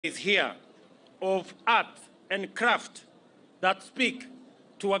is here of art and craft that speak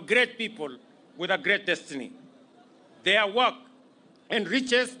to a great people with a great destiny. Their work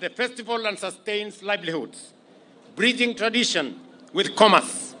enriches the festival and sustains livelihoods, bridging tradition with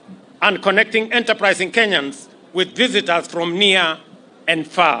commerce and connecting enterprising Kenyans with visitors from near and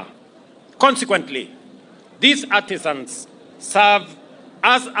far. Consequently, these artisans serve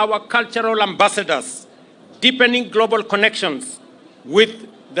as our cultural ambassadors, deepening global connections with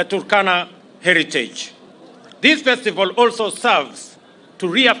the Turkana heritage. This festival also serves to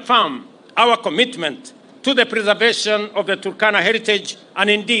reaffirm our commitment to the preservation of the Turkana heritage and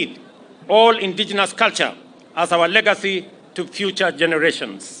indeed all indigenous culture as our legacy to future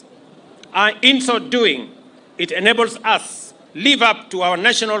generations. And in so doing, it enables us live up to our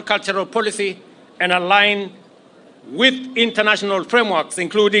national cultural policy and align with international frameworks,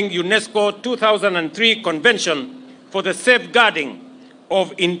 including UNESCO 2003 Convention for the Safeguarding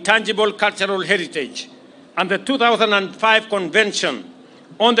of Intangible Cultural Heritage and the 2005 Convention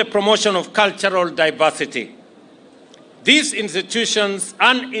on the Promotion of Cultural Diversity. These institutions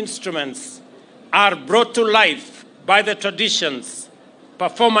and instruments are brought to life by the traditions,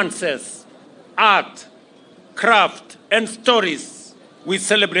 performances, art, craft, and stories we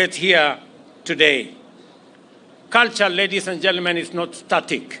celebrate here today. Culture, ladies and gentlemen, is not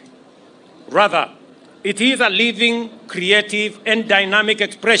static. Rather, it is a living, creative, and dynamic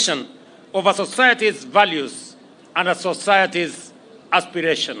expression of a society's values and a society's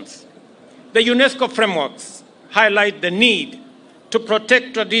aspirations. The UNESCO frameworks highlight the need to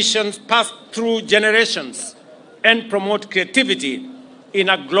protect traditions passed through generations and promote creativity in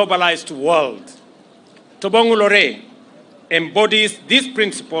a globalized world. Tobongulore embodies these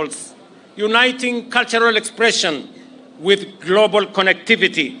principles, uniting cultural expression with global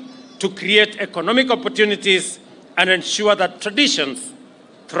connectivity to create economic opportunities and ensure that traditions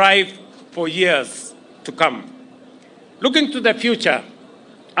thrive for years to come. Looking to the future,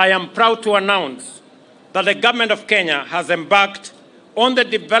 I am proud to announce that the government of Kenya has embarked on the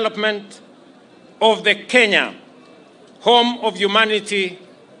development of the Kenya Home of Humanity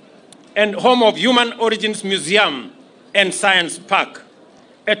and Home of Human Origins Museum and Science Park,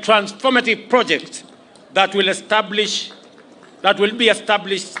 a transformative project that will be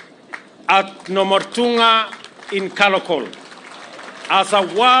established at Nomortunga in Kalokol as a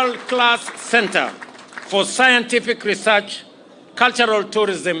world-class center for scientific research, cultural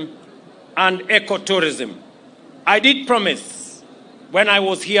tourism, and ecotourism. I did promise when I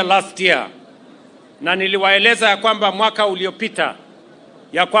was here last year, na niliwaeleza ya kwamba mwaka uliopita,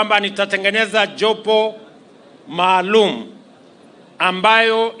 ya kwamba nitatengeneza jopo maalum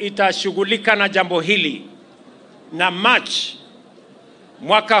ambayo itashughulika na jambo hili, na March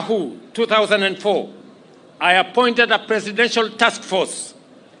mwaka huu 2004 I appointed a presidential task force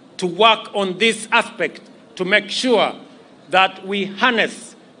to work on this aspect to make sure that we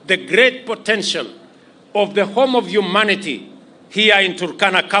harness the great potential of the Home of Humanity here in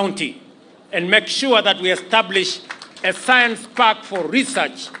Turkana County and make sure that we establish a science park for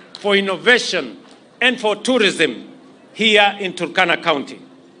research, for innovation, and for tourism here in Turkana County.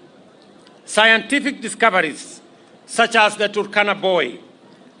 Scientific discoveries such as the Turkana boy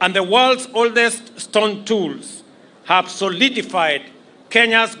and the world's oldest stone tools have solidified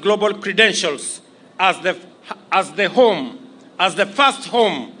Kenya's global credentials as the first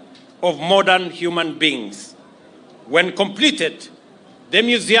home of modern human beings. When completed, the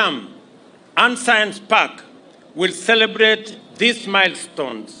museum and science park will celebrate these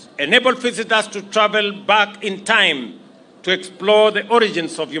milestones, enable visitors to travel back in time to explore the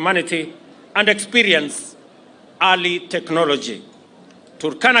origins of humanity and experience early technology.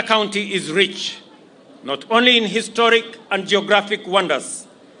 Turkana County is rich, not only in historic and geographic wonders,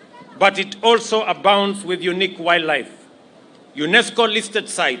 but it also abounds with unique wildlife, UNESCO-listed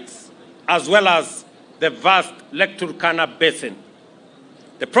sites, as well as the vast Lake Turkana basin.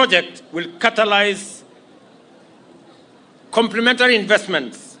 The project will catalyze complementary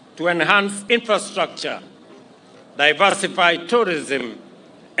investments to enhance infrastructure, diversify tourism,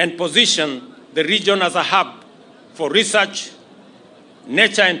 and position the region as a hub for research,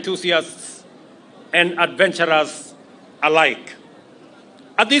 nature enthusiasts, and adventurers alike.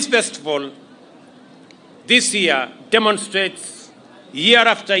 At this festival, this year demonstrates year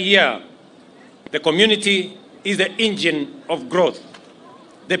after year the community is the engine of growth.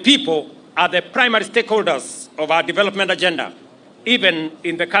 The people are the primary stakeholders of our development agenda, even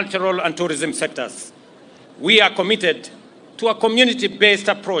in the cultural and tourism sectors. We are committed to a community-based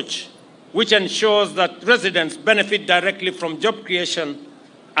approach which ensures that residents benefit directly from job creation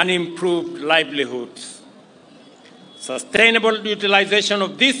and improved livelihoods. Sustainable utilization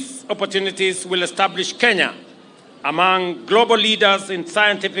of these opportunities will establish Kenya among global leaders in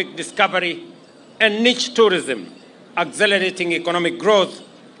scientific discovery and niche tourism, accelerating economic growth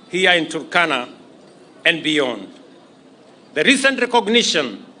here in Turkana and beyond. The recent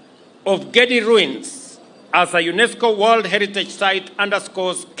recognition of Gedi ruins as a UNESCO World Heritage Site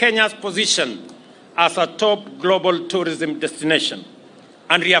underscores Kenya's position as a top global tourism destination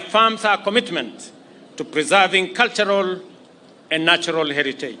and reaffirms our commitment to preserving cultural and natural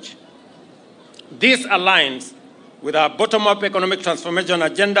heritage. This aligns with our bottom-up economic transformation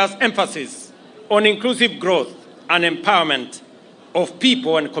agenda's emphasis on inclusive growth and empowerment of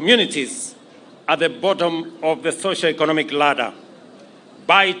people and communities at the bottom of the socio-economic ladder.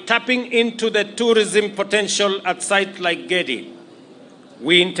 By tapping into the tourism potential at sites like Gedi,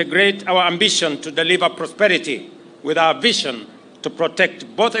 we integrate our ambition to deliver prosperity with our vision to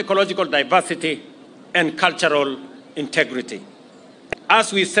protect both ecological diversity and cultural integrity.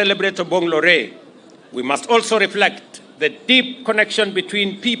 As we celebrate Obong Lore, we must also reflect the deep connection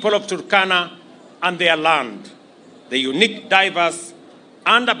between people of Turkana and their land, the unique, diverse,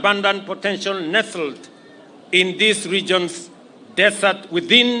 and abundant potential nestled in this region's desert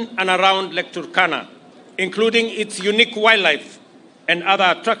within and around Lake Turkana, including its unique wildlife and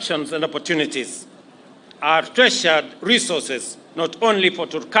other attractions and opportunities, are treasured resources not only for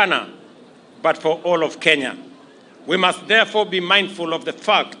Turkana, but for all of Kenya. We must therefore be mindful of the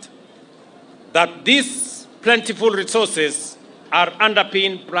fact that these plentiful resources are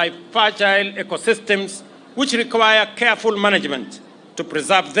underpinned by fragile ecosystems which require careful management to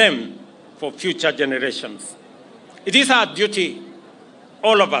preserve them for future generations. It is our duty,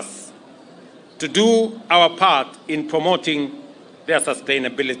 all of us, to do our part in promoting their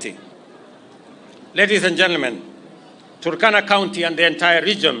sustainability. Ladies and gentlemen, Turkana County and the entire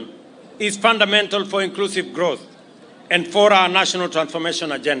region is fundamental for inclusive growth and for our national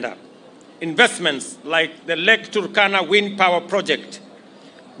transformation agenda. Investments like the Lake Turkana Wind Power Project,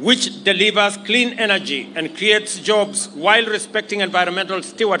 which delivers clean energy and creates jobs while respecting environmental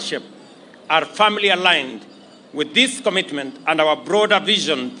stewardship, are firmly aligned with this commitment and our broader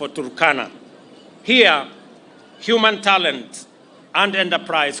vision for Turkana. Here, human talent and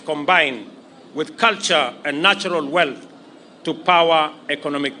enterprise combine with culture and natural wealth to power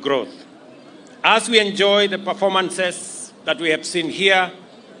economic growth. As we enjoy the performances that we have seen here,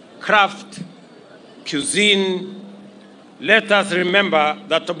 craft, cuisine, let us remember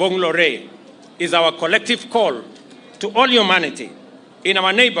that Obong Lore is our collective call to all humanity in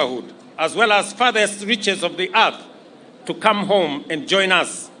our neighborhood, as well as farthest reaches of the earth, to come home and join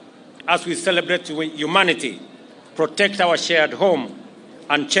us as we celebrate humanity, protect our shared home,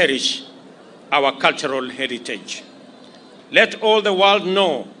 and cherish our cultural heritage. Let all the world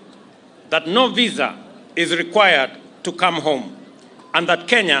know that no visa is required to come home, and that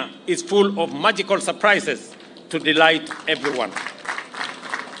Kenya is full of magical surprises to delight everyone.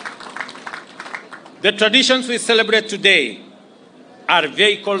 The traditions we celebrate today are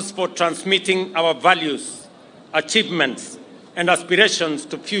vehicles for transmitting our values, achievements, and aspirations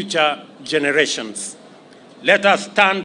to future generations. Let us stand